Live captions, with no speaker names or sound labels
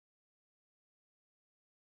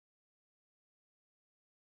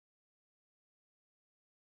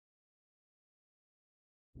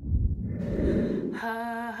I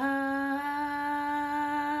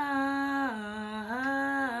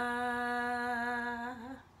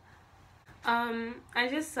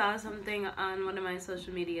just saw something on one of my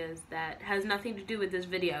social medias that has nothing to do with this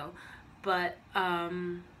video, but I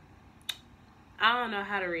don't know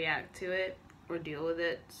how to react to it or deal with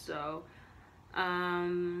it, so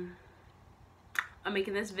I'm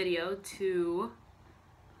making this video to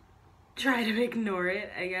try to ignore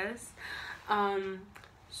it, I guess.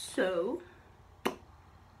 So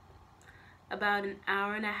about an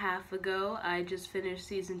hour and a half ago, I just finished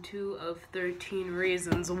season 2 of 13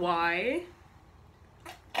 Reasons Why.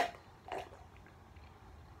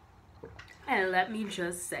 And let me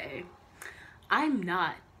just say, I'm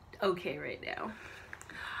not okay right now.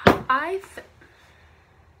 I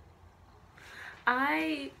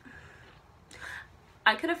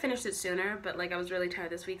could have finished it sooner, but like I was really tired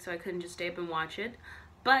this week, so I couldn't just stay up and watch it.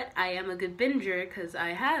 But I am a good binger because I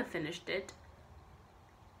have finished it.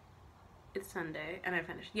 It's Sunday and I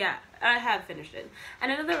finished. Yeah, I have finished it.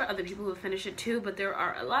 And I know there are other people who have finished it too, but there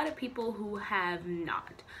are a lot of people who have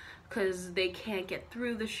not because they can't get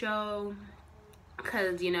through the show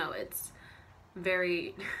because, you know, it's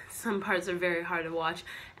very, some parts are very hard to watch,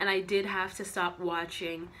 and I did have to stop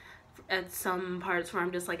watching at some parts where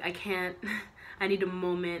I'm just like, I can't, I need a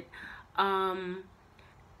moment. And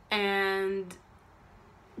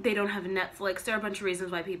they don't have Netflix. There are a bunch of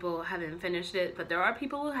reasons why people haven't finished it, but there are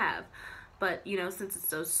people who have. But, you know, since it's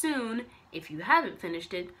so soon, if you haven't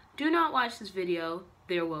finished it, do not watch this video.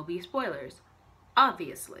 There will be spoilers,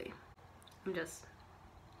 obviously. I'm just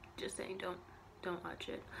saying, don't watch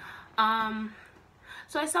it.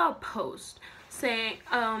 So I saw a post saying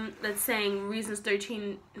that's saying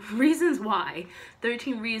 13 reasons why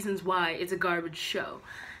it's a garbage show.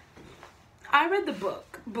 I read the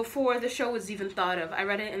book before the show was even thought of. I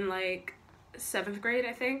read it in like 7th grade,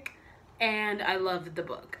 I think, and I loved the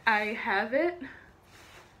book. I have it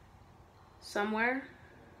somewhere.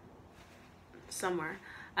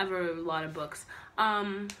 I have a lot of books.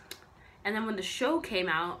 And then when the show came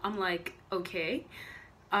out, I'm like, okay.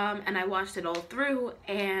 And I watched it all through,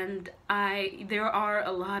 and there are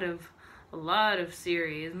a lot of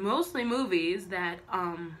series, mostly movies, that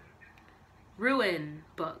ruin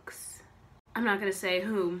books. I'm not gonna say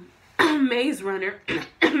who, Maze Runner,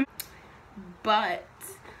 but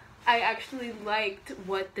I actually liked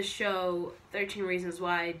what the show 13 Reasons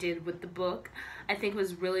Why did with the book. I think it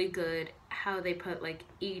was really good how they put like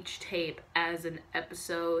each tape as an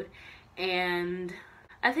episode, and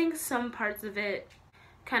I think some parts of it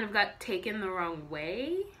kind of got taken the wrong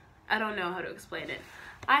way. I don't know how to explain it.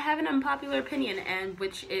 I have an unpopular opinion, and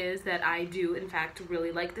which is that I do in fact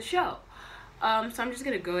really like the show. So I'm just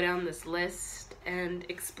gonna go down this list and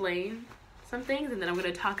explain some things, and then I'm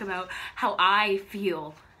gonna talk about how I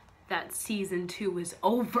feel that season 2 is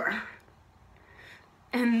over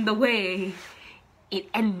and the way it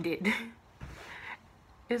ended.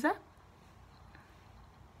 Is that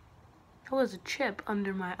was a chip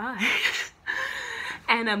under my eye.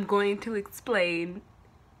 And I'm going to explain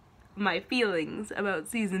my feelings about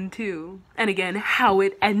season 2, and again, how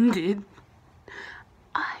it ended.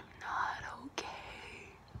 I'm not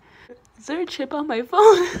okay. Is there a chip on my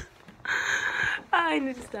phone? I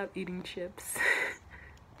need to stop eating chips.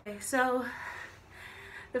 Okay, so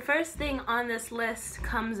the first thing on this list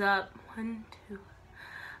comes up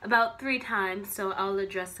about 3 times, so I'll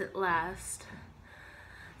address it last.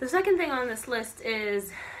 The second thing on this list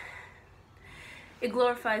is it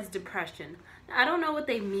glorifies depression. Now, I don't know what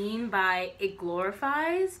they mean by it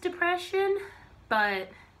glorifies depression, but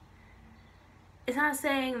it's not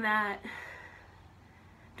saying that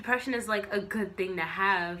depression is like a good thing to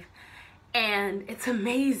have and it's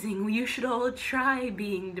amazing. You should all try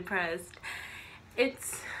being depressed.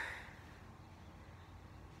 It's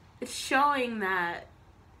showing that,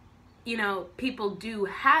 you know, people do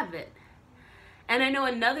have it. And I know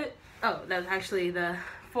that's actually the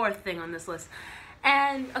 4th thing on this list.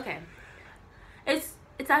 And okay, it's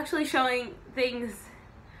actually showing things,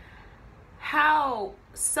 how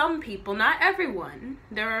some people, not everyone,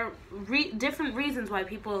 there are different reasons why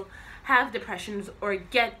people have depressions or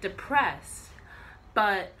get depressed,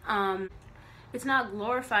 but it's not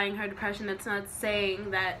glorifying her depression. It's not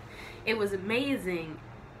saying that it was amazing,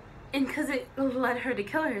 and because it led her to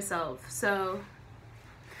kill herself. So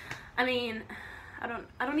I mean, I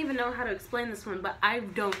don't even know how to explain this one, but I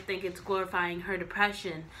don't think it's glorifying her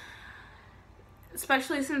depression,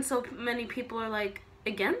 especially since so many people are like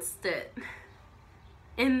against it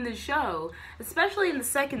in the show, especially in the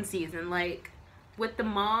 2nd season, like with the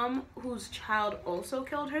mom whose child also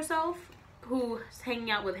killed herself, who was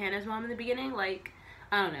hanging out with Hannah's mom in the beginning. Like,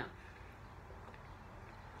 I don't know.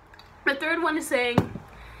 The third one is saying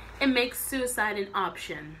it makes suicide an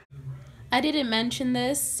option. I didn't mention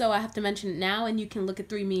this, so I have to mention it now, and you can look at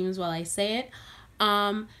 3 memes while I say it.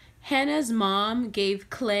 Hannah's mom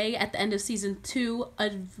gave Clay at the end of season 2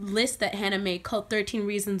 a list that Hannah made called 13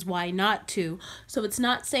 Reasons Why Not To. So it's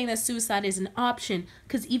not saying that suicide is an option,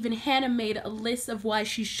 because even Hannah made a list of why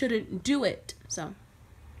she shouldn't do it. So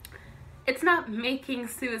it's not making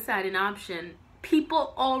suicide an option.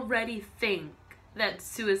 People already think that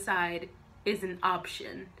suicide is an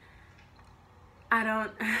option. I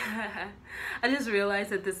just realized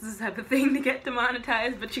that this is the type of thing to get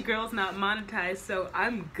demonetized, but your girl's not monetized, so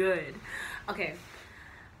I'm good. Okay.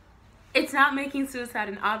 It's not making suicide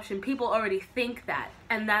an option. People already think that,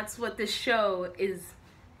 and that's what this show is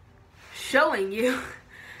showing you.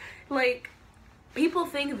 Like, people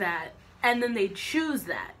think that, and then they choose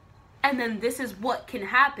that, and then this is what can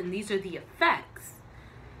happen. These are the effects.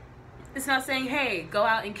 It's not saying, hey, go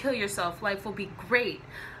out and kill yourself, life will be great.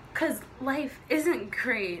 Because life isn't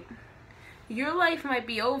great. Your life might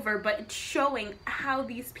be over, but it's showing how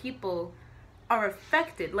these people are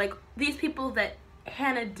affected. Like, these people that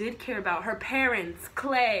Hannah did care about, her parents,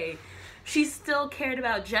 Clay. She still cared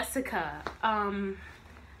about Jessica.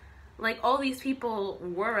 Like, all these people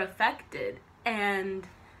were affected. And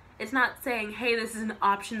it's not saying, hey, this is an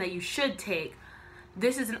option that you should take.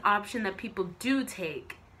 This is an option that people do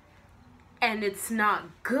take. And it's not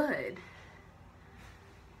good.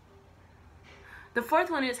 The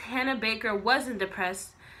fourth one is Hannah Baker wasn't depressed.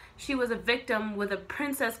 She was a victim with a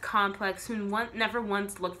princess complex who never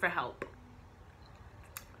once looked for help.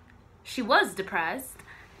 She was depressed,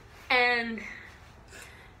 and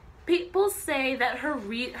people say that her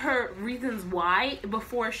reasons why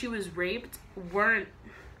before she was raped weren't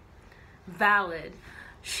valid.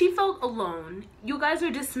 She felt alone. You guys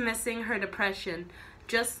are dismissing her depression,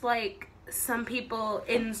 just like some people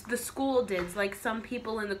in the school did, like some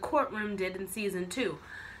people in the courtroom did in season 2.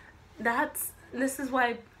 This is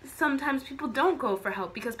why sometimes people don't go for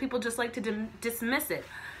help, because people just like to dismiss it.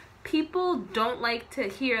 People don't like to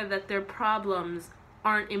hear that their problems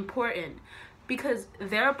aren't important, because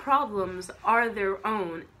their problems are their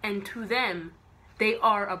own, and to them, they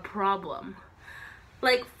are a problem.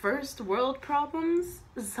 Like first world problems,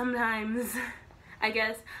 sometimes, I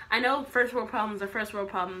guess, I know first world problems are first world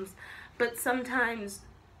problems, but sometimes,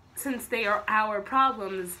 since they are our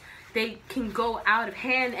problems, they can go out of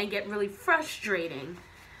hand and get really frustrating.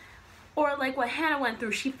 Or like what Hannah went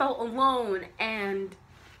through, she felt alone and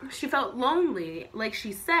she felt lonely, like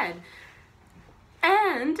she said.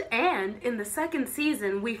 And in the second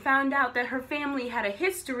season, we found out that her family had a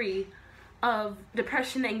history of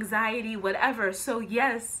depression, anxiety, whatever. So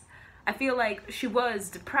yes, I feel like she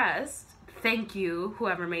was depressed. Thank you,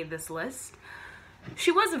 whoever made this list.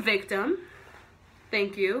 She was a victim.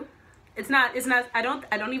 Thank you. It's not, I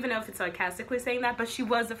don't even know if it's sarcastically saying that, but she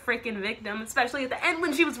was a freaking victim, especially at the end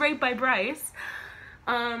when she was raped by Bryce.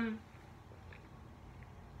 I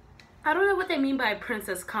don't know what they mean by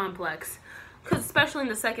princess complex, because especially in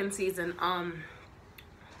the second season,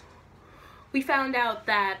 we found out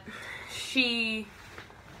that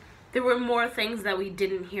there were more things that we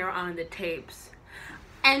didn't hear on the tapes,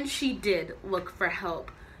 and she did look for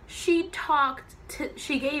help. She talked to,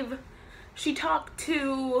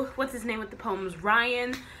 what's his name with the poems,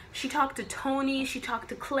 Ryan. She talked to Tony. She talked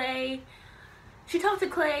to Clay. She talked to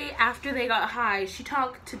Clay after they got high. She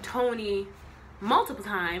talked to Tony multiple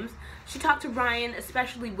times. She talked to Ryan,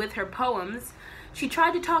 especially with her poems. She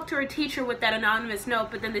tried to talk to her teacher with that anonymous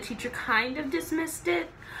note, but then the teacher kind of dismissed it.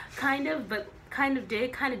 Kind of, but kind of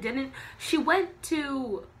did, kind of didn't. She went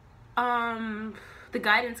to the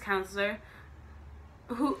guidance counselor,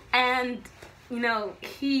 you know,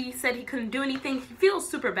 he said he couldn't do anything. He feels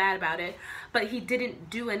super bad about it, but he didn't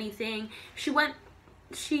do anything. She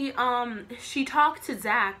talked to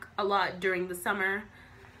Zach a lot during the summer.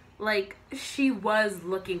 Like, she was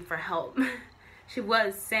looking for help. She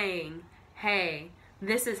was saying, hey,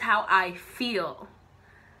 this is how I feel.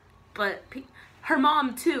 But her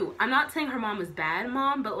mom too. I'm not saying her mom was bad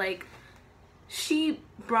mom, but like, she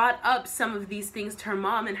brought up some of these things to her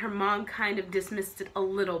mom, and her mom kind of dismissed it a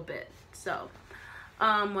little bit. So,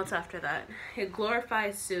 what's after that? It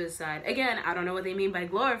glorifies suicide. Again, I don't know what they mean by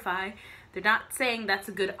glorify. They're not saying that's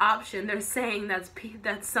a good option. They're saying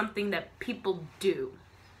that's something that people do.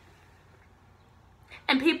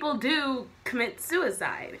 And people do commit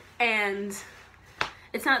suicide. And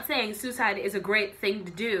it's not saying suicide is a great thing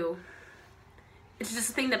to do. It's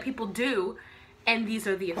just a thing that people do, and these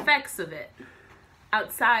are the effects of it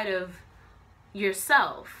outside of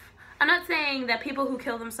yourself. I'm not saying that people who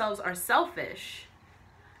kill themselves are selfish,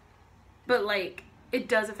 but like, it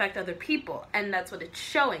does affect other people, and that's what it's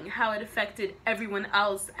showing, how it affected everyone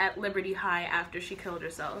else at Liberty High after she killed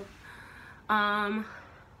herself.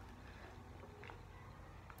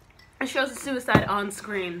 It shows a suicide on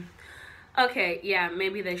screen. Okay, yeah,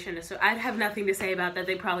 maybe they shouldn't have. I'd have nothing to say about that.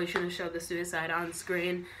 They probably shouldn't have showed the suicide on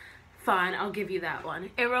screen. Fine, I'll give you that one.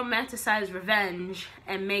 It romanticizes revenge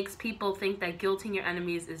and makes people think that guilting your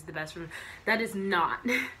enemies is the best revenge. That is not.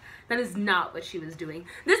 That is not what she was doing.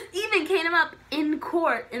 This even came up in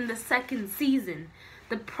court in the second season.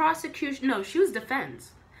 The prosecution, no, she was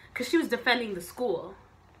defense, because she was defending the school.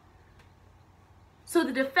 So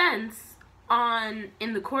the defense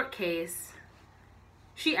in the court case,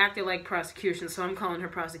 she acted like prosecution, so I'm calling her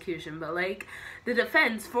prosecution, but like the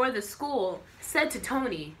defense for the school said to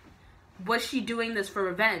Tony, was she doing this for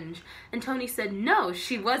revenge? And Tony said no,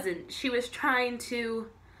 she wasn't. She was trying to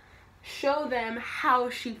show them how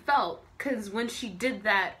she felt, because when she did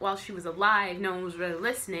that while she was alive, no one was really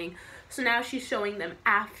listening. So now she's showing them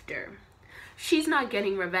after. She's not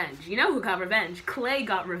getting revenge. You know who got revenge? Clay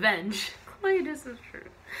got revenge. Clay, this is true.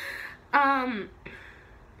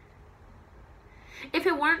 If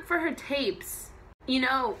it weren't for her tapes, you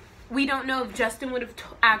know, we don't know if Justin would have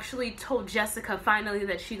actually told Jessica finally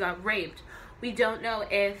that she got raped. We don't know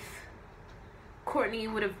if Courtney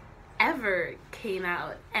would have ever came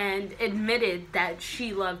out and admitted that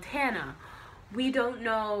she loved Hannah. We don't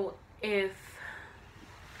know if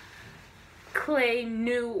Clay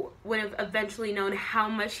would have eventually known how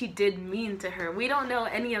much he did mean to her. We don't know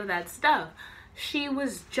any of that stuff. She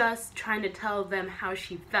was just trying to tell them how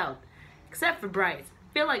she felt. Except for Bryce.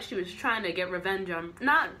 I feel like she was trying to get revenge on,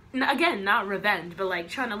 not revenge, but like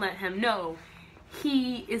trying to let him know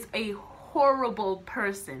he is a horrible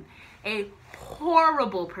person. A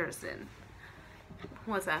horrible person.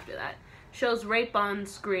 What's after that? Shows rape on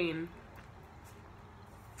screen.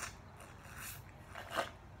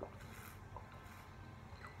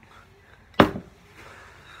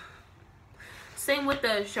 Same with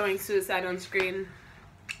the showing suicide on screen.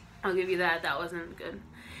 I'll give you that. That wasn't good.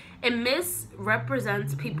 It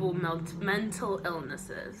misrepresents people's mental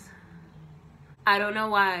illnesses. I don't know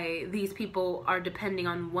why these people are depending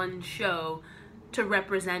on one show to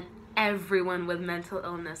represent everyone with mental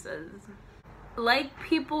illnesses. Like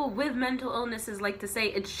people with mental illnesses like to say,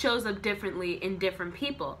 it shows up differently in different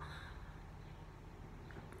people.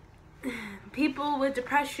 People with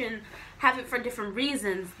depression have it for different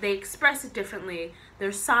reasons. They express it differently.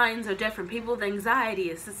 Their signs are different. People with anxiety,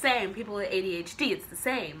 it's the same. People with ADHD, it's the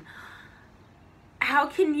same. How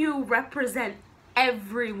can you represent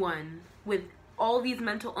everyone with all these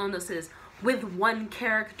mental illnesses with one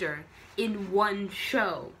character in one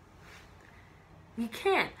show? You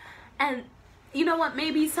can't. And you know what?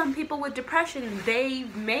 Maybe some people with depression, they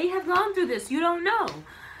may have gone through this. You don't know.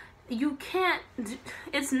 You can't,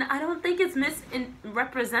 I don't think it's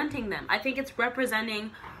misrepresenting them. I think it's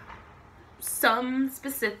representing some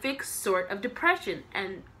specific sort of depression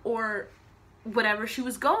or whatever she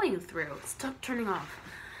was going through. Stop turning off.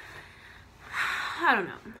 I don't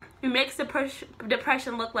know. It makes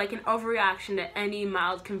depression look like an overreaction to any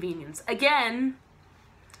mild convenience. Again,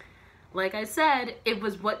 like I said, it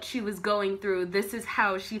was what she was going through. This is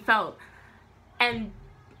how she felt. And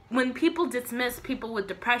when people dismiss people with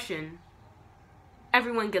depression,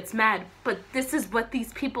 everyone gets mad. But this is what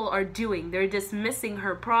these people are doing. They're dismissing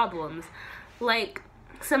her problems. Like,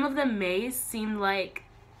 some of them may seem like,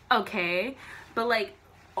 okay, but like,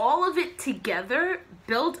 all of it together,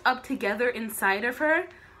 built up together inside of her,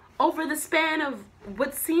 over the span of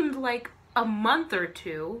what seemed like a month or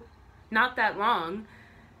two, not that long,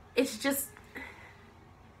 it's just,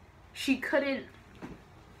 she couldn't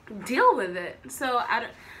deal with it. So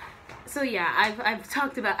yeah, I've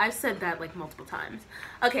said that like multiple times.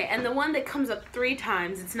 Okay, and the one that comes up 3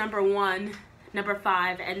 times, it's number 1, number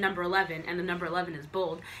 5, and number 11, and the number 11 is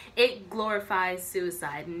bold. It glorifies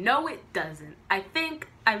suicide. No, it doesn't. I think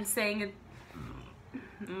I'm saying it,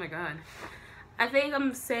 oh my god. I think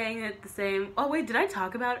I'm saying it the same, oh wait, did I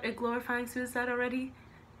talk about it glorifying suicide already?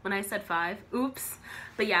 When I said 5, oops.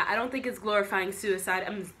 But yeah, I don't think it's glorifying suicide.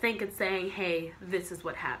 I think it's saying, hey, this is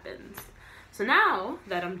what happens. So now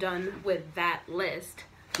that I'm done with that list,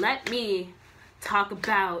 let me talk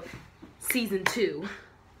about season 2.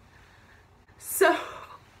 So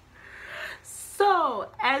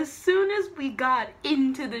as soon as we got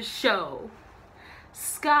into the show,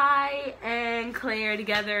 Sky and Claire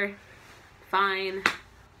together, fine,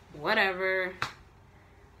 whatever.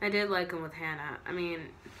 I did like him with Hannah. I mean,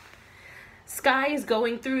 Sky is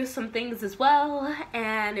going through some things as well,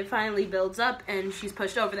 and it finally builds up, and she's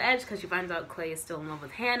pushed over the edge because she finds out Clay is still in love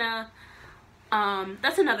with Hannah.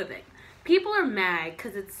 That's another thing. people are mad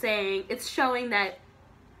because it's showing that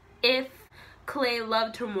if Clay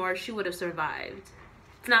loved her more, she would have survived.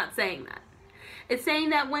 It's not saying that. It's saying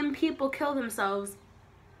that when people kill themselves,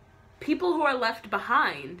 people who are left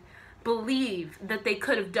behind believe that they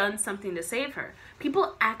could have done something to save her.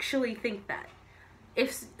 People actually think that.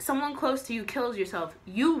 If someone close to you kills yourself,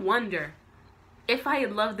 you wonder, if I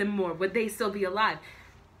had loved them more, would they still be alive?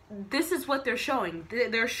 This is what they're showing.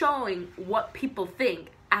 They're showing what people think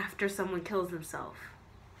after someone kills themselves.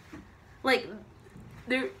 Like,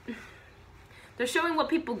 they're showing what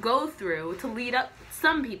people go through to lead up.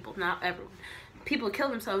 Some people, not everyone. People kill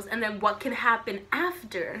themselves, and then what can happen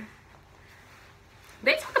after.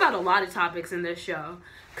 They talk about a lot of topics in this show,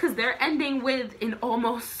 because they're ending with an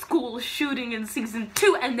almost school shooting in season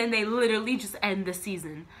 2, and then they literally just end the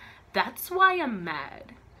season. That's why I'm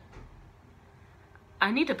mad. I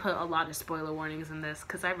need to put a lot of spoiler warnings in this,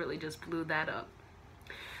 because I really just blew that up.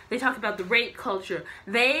 They talk about the rape culture.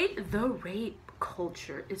 The rape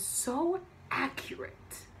culture is so accurate.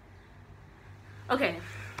 Okay,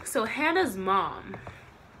 so Hannah's mom,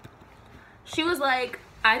 she was like,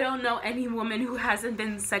 I don't know any woman who hasn't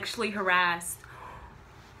been sexually harassed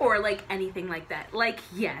or like anything like that. Like,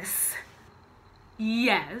 yes.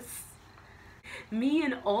 Yes. Me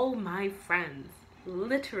and all my friends,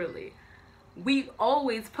 literally, we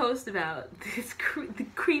always post about this the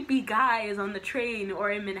creepy guys on the train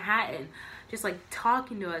or in Manhattan, just like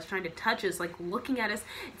talking to us, trying to touch us, like looking at us.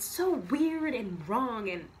 It's so weird and wrong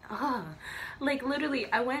and like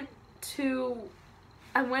literally, I went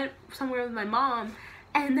somewhere with my mom,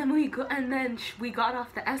 and then we got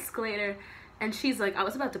off the escalator, and she's like, I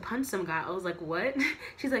was about to punch some guy. I was like, what?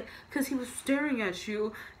 She's like, because he was staring at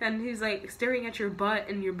you, and he's like staring at your butt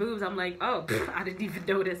and your boobs. I'm like, oh, I didn't even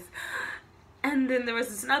notice. And then there was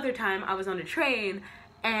this other time I was on a train,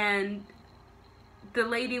 and the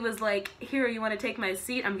lady was like, here, you want to take my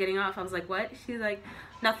seat? I'm getting off. I was like, what? She's like,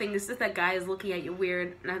 nothing. It's just that guy is looking at you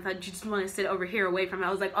weird. And I thought, you just want to sit over here away from him.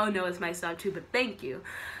 I was like, oh no, it's my stop too, but thank you.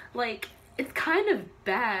 Like, it's kind of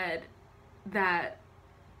bad that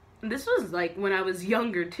this was like when I was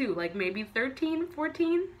younger too, like maybe 13,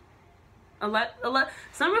 14,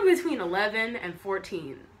 somewhere between 11 and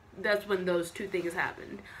 14. That's when those two things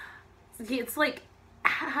happened. It's like,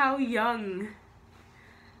 how young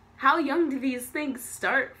do these things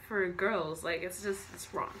start for girls? Like, it's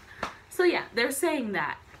wrong. So yeah, they're saying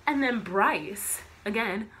that. And then Bryce,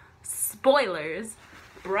 again, spoilers,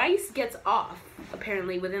 Bryce gets off,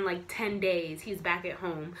 apparently, within like 10 days. He's back at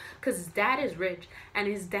home because his dad is rich, and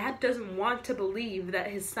his dad doesn't want to believe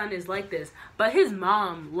that his son is like this. But his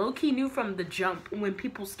mom low-key knew from the jump when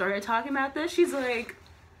people started talking about this. She's like,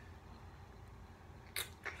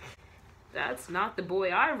 that's not the boy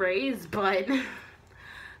I raised, but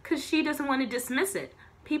because she doesn't want to dismiss it.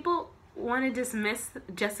 People want to dismiss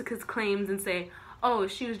Jessica's claims and say, oh,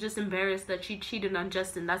 she was just embarrassed that she cheated on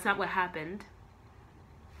Justin. That's not what happened.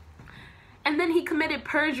 And then he committed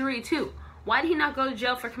perjury too. Why did he not go to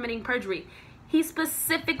jail for committing perjury? He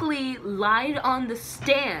specifically lied on the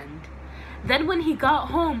stand. Then when he got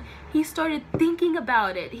home, he started thinking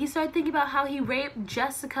about it. He started thinking about how he raped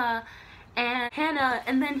Jessica and Hannah,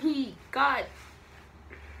 and then he got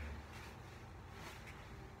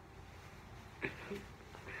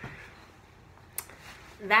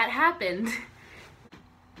that happened.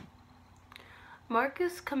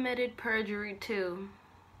 Marcus committed perjury too.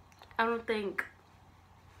 I mean,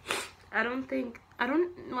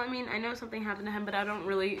 I know something happened to him, but I don't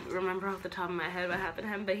really remember off the top of my head what happened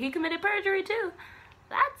to him, but he committed perjury too.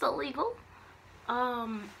 That's illegal.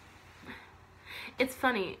 It's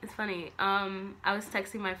funny. I was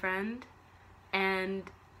texting my friend, and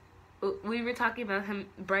we were talking about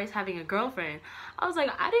Bryce having a girlfriend. I was like,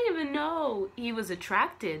 I didn't even know he was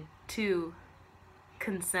attracted to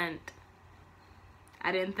consent.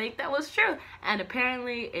 I didn't think that was true, and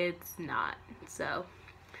apparently it's not. So,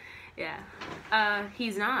 yeah,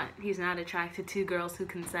 he's not attracted to girls who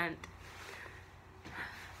consent.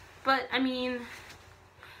 But I mean,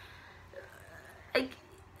 like,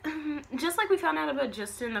 just like we found out about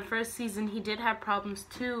Justin the first season, he did have problems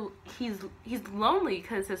too. He's lonely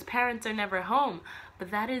because his parents are never home, but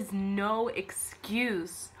that is no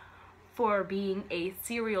excuse for being a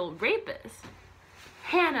serial rapist.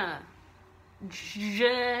 Hannah,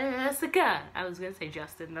 Jessica, I was gonna say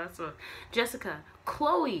Justin, that's what, Jessica,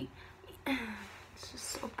 Chloe, it's just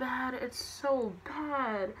so bad. It's so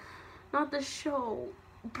bad. Not the show.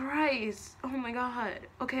 Bryce, oh my god.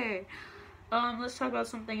 Okay, let's talk about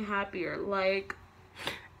something happier, like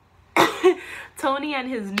Tony and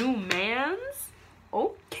his new mans.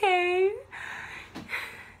 Okay,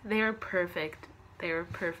 they're perfect. They're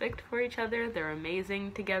perfect for each other. They're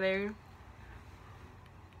amazing together.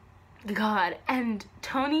 God, and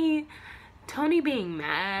Tony being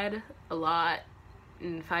mad a lot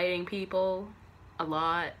and fighting people a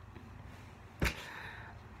lot.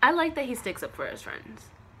 I like that he sticks up for his friends.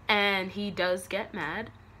 And he does get mad,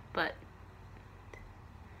 but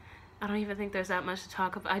I don't even think there's that much to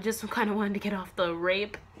talk about. I just kind of wanted to get off the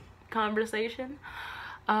rape conversation.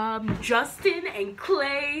 Justin and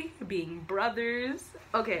Clay being brothers.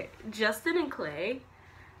 Okay, Justin and Clay,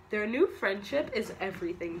 their new friendship is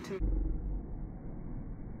everything to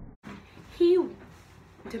me.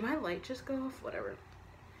 Did my light just go off? Whatever.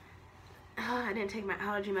 I didn't take my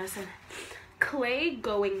allergy medicine. Clay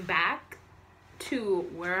going back to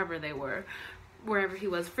wherever he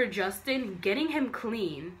was for Justin, getting him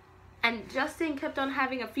clean. And Justin kept on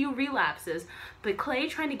having a few relapses, but Clay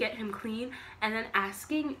trying to get him clean and then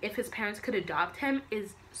asking if his parents could adopt him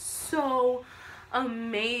is so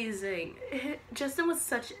amazing. Justin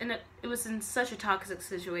was in such a toxic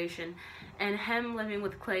situation, and him living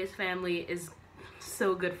with Clay's family is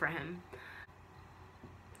so good for him.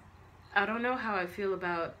 I don't know how I feel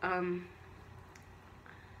about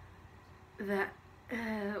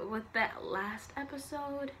with that last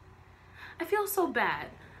episode. I feel so bad.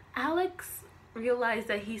 Alex realized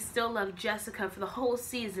that he still loved Jessica for the whole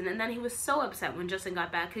season, and then he was so upset when Justin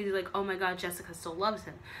got back because he's like, oh my god, Jessica still loves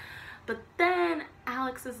him. But then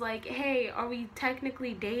Alex is like, hey, are we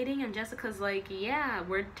technically dating? And Jessica's like, yeah,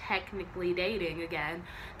 we're technically dating again.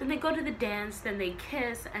 Then they go to the dance, then they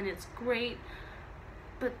kiss, and it's great.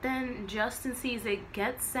 But then Justin sees it,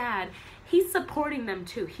 gets sad. He's supporting them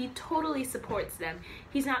too. He totally supports them.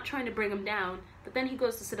 He's not trying to bring them down. But then he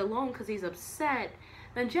goes to sit alone because he's upset.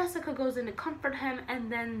 Then Jessica goes in to comfort him,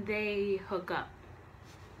 and then they hook up.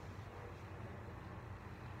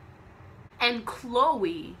 And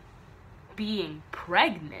Chloe being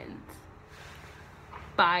pregnant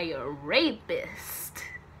by a rapist.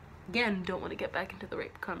 Again, don't want to get back into the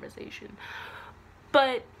rape conversation.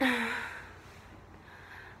 But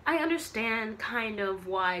I understand kind of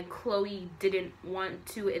why Chloe didn't want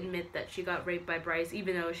to admit that she got raped by Bryce,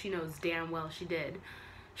 even though she knows damn well she did.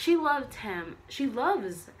 She loved him. She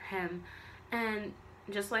loves him. And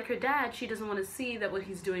just like her dad, she doesn't want to see that what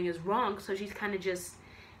he's doing is wrong, so she's kind of just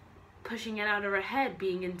pushing it out of her head,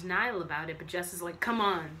 being in denial about it. But Jess is like, come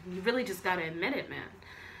on, you really just gotta admit it, man.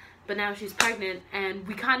 But now she's pregnant, and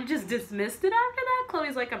we kind of just dismissed it after that.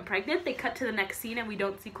 Chloe's like, I'm pregnant. They cut to the next scene, and we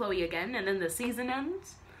don't see Chloe again, and then the season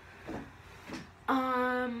ends.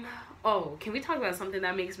 Oh, can we talk about something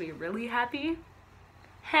that makes me really happy?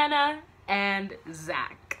 Hannah and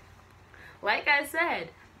Zach. Like I said,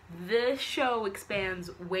 this show expands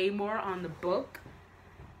way more on the book.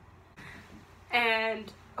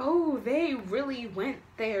 And, oh, they really went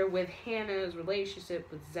there with Hannah's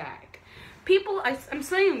relationship with Zach. I'm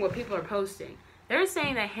saying what people are posting. They're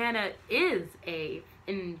saying that Hannah is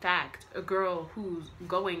in fact, a girl who's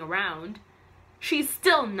going around. She's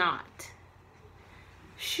still not.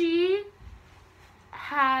 She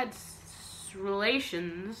had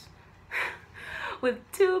relations with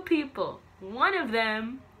two people. One of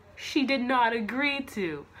them she did not agree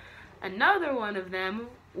to. Another one of them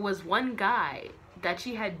was one guy that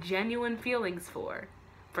she had genuine feelings for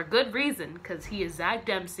good reason, because he is Zach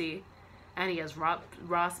Dempsey and he has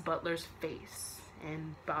Ross Butler's face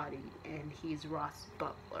and body, and he's Ross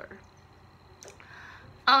Butler.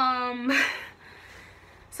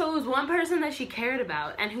 So it was one person that she cared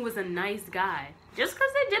about and who was a nice guy. Just because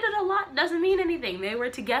they did it a lot doesn't mean anything. They were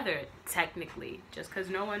together, technically. Just because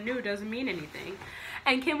no one knew doesn't mean anything.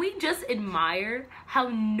 And can we just admire how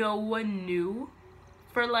no one knew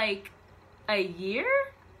for like a year?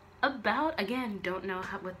 Again, don't know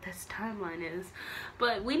what this timeline is.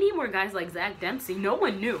 But we need more guys like Zach Dempsey. No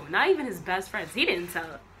one knew. Not even his best friends. He didn't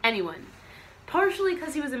tell anyone. Partially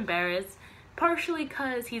because he was embarrassed. Partially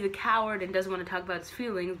because he's a coward and doesn't want to talk about his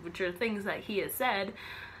feelings, which are things that he has said.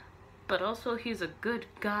 But also, he's a good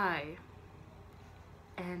guy.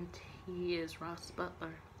 And he is Ross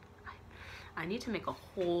Butler. I need to make a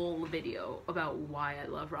whole video about why I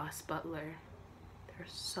love Ross Butler.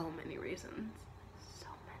 There's so many reasons. So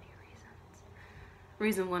many reasons.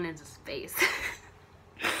 Reason one is his face.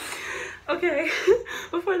 Okay,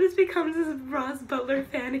 before this becomes this Ross Butler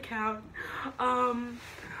fan account,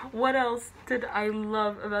 what else did I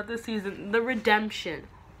love about this season? The redemption.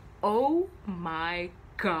 Oh my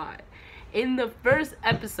god. In the first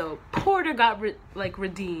episode, Porter got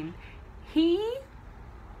redeemed. He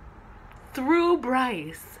threw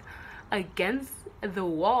Bryce against the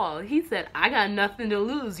wall. He said, I got nothing to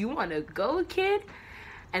lose. You want to go, kid?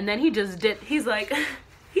 And then he just did. He's like,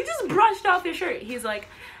 He just brushed off his shirt. He's like,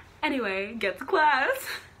 anyway, get to class.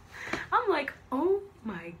 I'm like, oh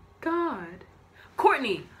my God.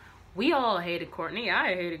 Courtney. We all hated Courtney.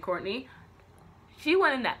 I hated Courtney. She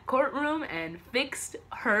went in that courtroom and fixed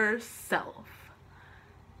herself.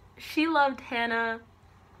 She loved Hannah.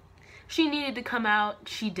 She needed to come out.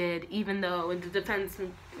 She did, even though the defense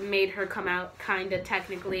made her come out kind of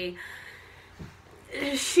technically.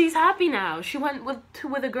 She's happy now. She went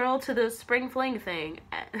with a girl to the spring fling thing.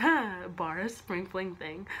 Bars, spring fling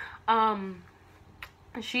thing.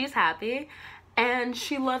 She's happy. And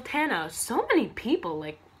she loved Hannah. So many people,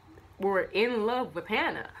 like, were in love with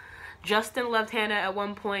Hannah. Justin loved Hannah at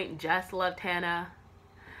one point. Jess loved Hannah.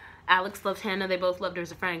 Alex loved Hannah. They both loved her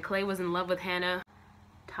as a friend. Clay was in love with Hannah.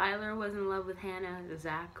 Tyler was in love with Hannah.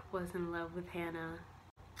 Zach was in love with Hannah.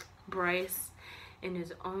 Bryce, in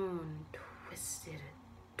his own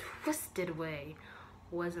twisted way,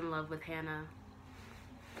 was in love with Hannah.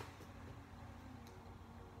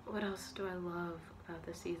 What else do I love about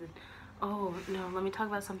this season? Oh, no, let me talk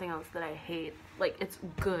about something else that I hate. Like, it's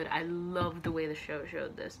good. I love the way the show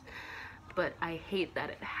showed this. But I hate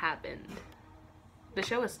that it happened. The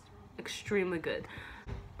show is extremely good.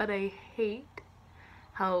 But I hate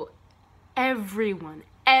how everyone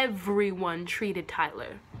treated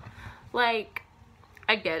Tyler. Like,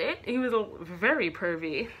 I get it. He was very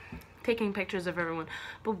pervy, taking pictures of everyone.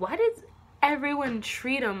 But why does everyone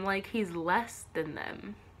treat him like he's less than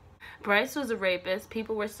them? Bryce was a rapist.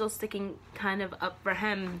 People were still sticking kind of up for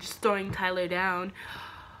him, just throwing Tyler down.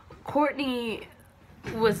 Courtney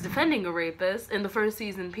was defending a rapist. In the first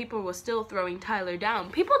season, people were still throwing Tyler down.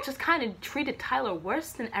 People just kind of treated Tyler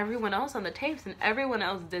worse than everyone else on the tapes, and everyone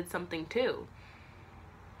else did something too.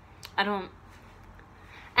 And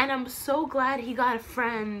I'm so glad he got a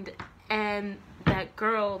friend, and that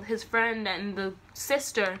girl, his friend and the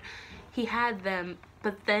sister, he had them,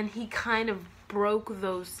 but then he kind of broke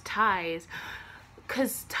those ties.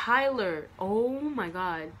 Because Tyler, oh my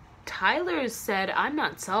God, Tyler said, I'm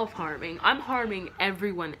not self-harming, I'm harming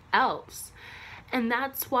everyone else. And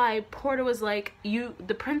that's why Porter was like,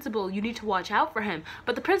 the principal, you need to watch out for him.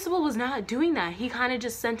 But the principal was not doing that. He kind of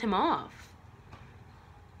just sent him off.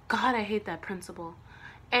 God, I hate that principal.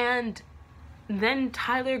 And then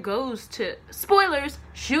Tyler goes to, spoilers,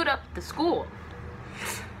 shoot up the school.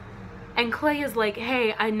 And Clay is like,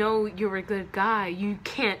 hey, I know you're a good guy. You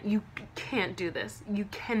can't do this. You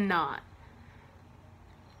cannot.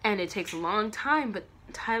 And it takes a long time, but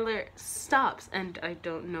Tyler stops. And I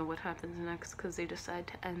don't know what happens next because they decide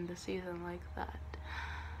to end the season like that.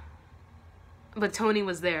 But Tony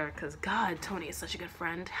was there because, God, Tony is such a good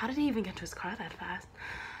friend. How did he even get to his car that fast?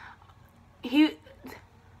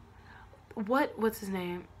 What's his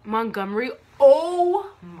name? Montgomery.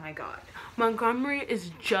 Oh my God. Montgomery is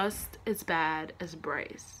just as bad as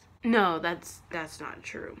Bryce. No, that's not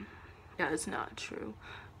true. That is not true.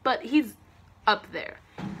 But he's up there.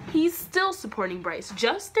 He's still supporting Bryce.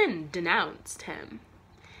 Justin denounced him.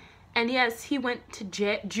 And yes, he went to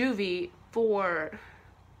juvie for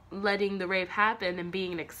letting the rape happen and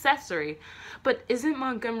being an accessory. But isn't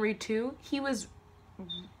Montgomery too? He was,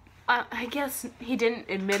 I guess he didn't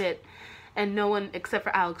admit it, and no one except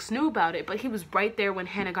for Alex knew about it, but he was right there when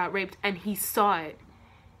Hannah got raped, and he saw it.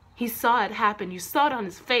 He saw it happen. You saw it on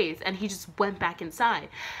his face, and he just went back inside.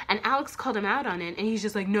 And Alex called him out on it, and he's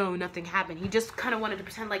just like, no, nothing happened. He just kind of wanted to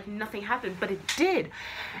pretend like nothing happened, but it did.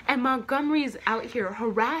 And Montgomery's out here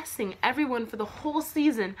harassing everyone for the whole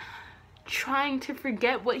season, trying to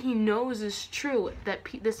forget what he knows is true, that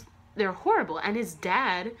they're horrible. And his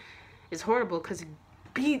dad is horrible because he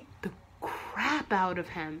beat the crap out of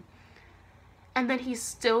him. And then he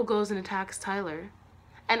still goes and attacks Tyler.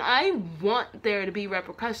 And I want there to be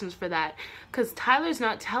repercussions for that. Because Tyler's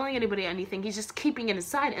not telling anybody anything. He's just keeping it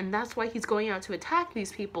inside. And that's why he's going out to attack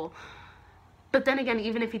these people. But then again,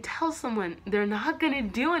 even if he tells someone, they're not going to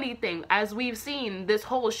do anything. As we've seen this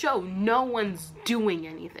whole show, no one's doing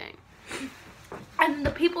anything. And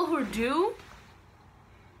the people who do,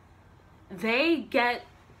 they get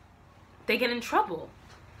in trouble.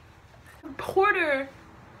 Porter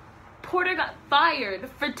got fired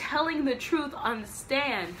for telling the truth on the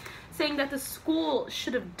stand, saying that the school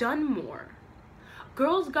should have done more.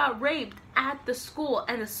 Girls got raped at the school,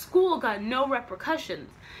 and the school got no repercussions.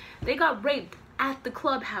 They got raped at the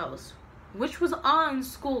clubhouse, which was on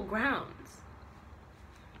school grounds.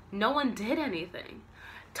 No one did anything.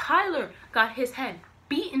 Tyler got his head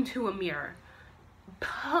beaten to a mirror,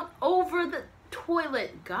 over the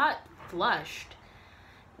toilet, got flushed.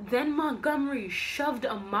 Then Montgomery shoved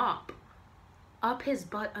a mop up his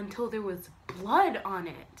butt until there was blood on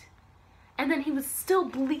it. And then he was still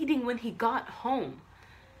bleeding when he got home.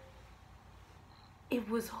 It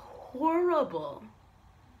was horrible.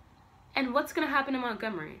 And what's gonna happen to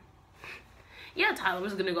Montgomery? Yeah, Tyler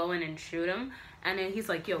was gonna go in and shoot him, and then he's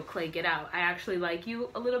like, yo, Clay, get out. I actually like you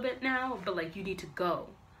a little bit now, but like, you need to go.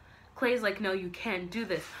 Clay's like, no, you can't do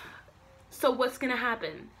this. So what's gonna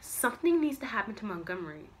happen? Something needs to happen to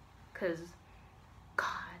Montgomery, because, God.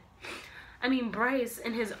 I mean, Bryce,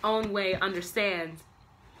 in his own way, understands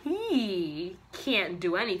he can't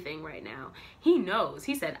do anything right now. He knows.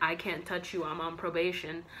 He said, I can't touch you. I'm on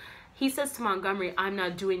probation. He says to Montgomery, I'm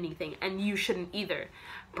not doing anything, and you shouldn't either.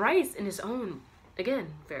 Bryce, in his own, again,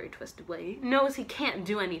 very twisted way, knows he can't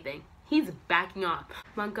do anything. He's backing off.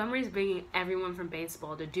 Montgomery's bringing everyone from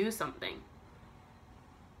baseball to do something.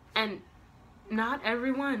 And not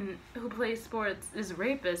everyone who plays sports is a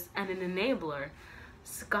rapist and an enabler.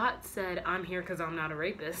 Scott said, I'm here because I'm not a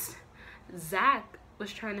rapist. Zach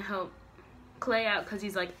was trying to help Clay out because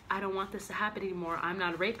he's like, I don't want this to happen anymore. I'm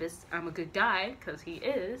not a rapist. I'm a good guy, because he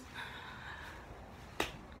is.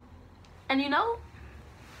 And you know,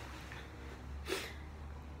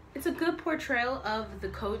 it's a good portrayal of the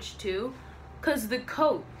coach too, because the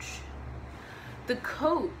coach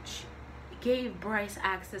gave Bryce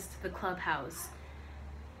access to the clubhouse.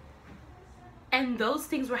 And those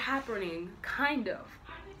things were happening kind of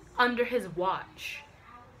under his watch.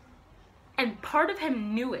 And part of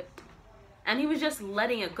him knew it. And he was just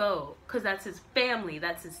letting it go because that's his family,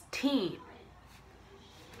 that's his team.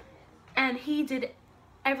 And he did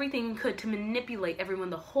everything he could to manipulate everyone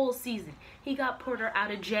the whole season. He got Porter out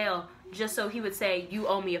of jail just so he would say, you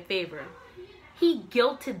owe me a favor. He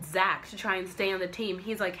guilted Zach to try and stay on the team.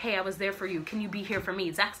 He's like, hey, I was there for you. Can you be here for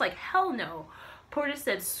me? Zach's like, hell no. Porter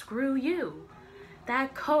said, screw you.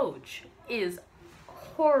 That coach is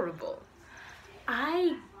horrible.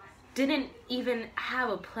 I didn't even have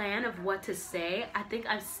a plan of what to say. I think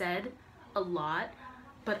I've said a lot,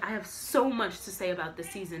 but I have so much to say about this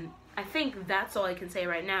season. I think that's all I can say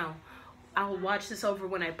right now. I'll watch this over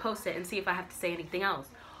when I post it and see if I have to say anything else.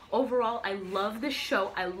 Overall, I love this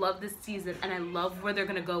show, I love this season, and I love where they're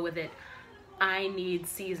gonna go with it. I need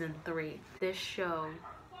season 3. This show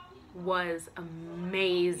was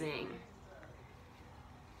amazing.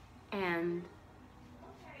 And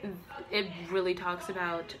it really talks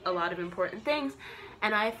about a lot of important things.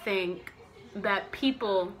 And I think that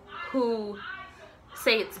people who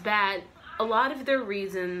say it's bad, a lot of their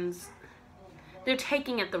reasons, they're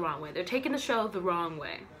taking it the wrong way. They're taking the show the wrong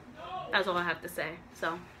way. That's all I have to say.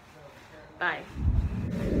 So, bye.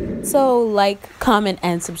 So, like, comment,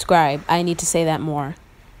 and subscribe. I need to say that more.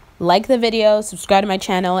 Like the video, subscribe to my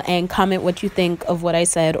channel, and comment what you think of what I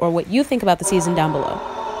said or what you think about the season down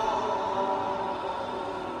below.